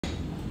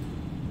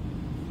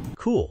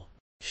Cool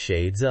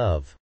Shades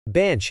of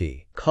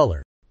Banshee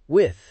color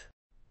with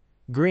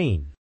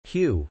green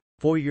hue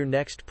for your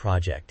next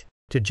project.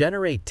 To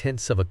generate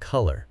tints of a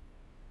color,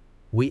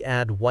 we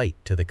add white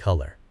to the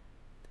color,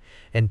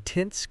 and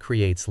tints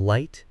creates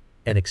light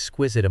and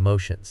exquisite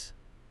emotions.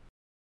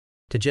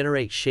 To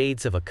generate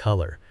shades of a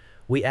color,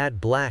 we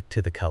add black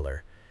to the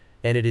color,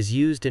 and it is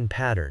used in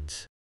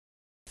patterns.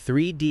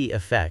 3D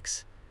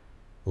effects,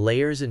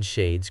 layers and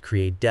shades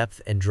create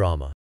depth and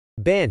drama.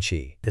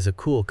 Banshee is a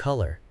cool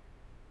color,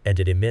 and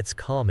it emits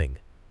calming,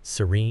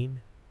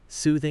 serene,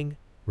 soothing,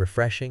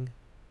 refreshing,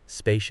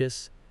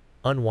 spacious,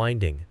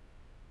 unwinding,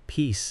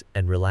 peace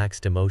and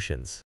relaxed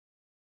emotions.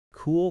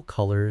 Cool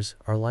colors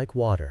are like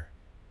water,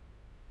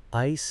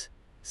 ice,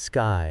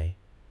 sky,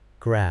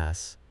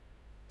 grass,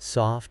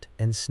 soft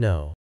and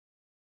snow.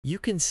 You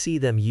can see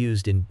them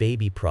used in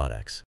baby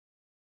products,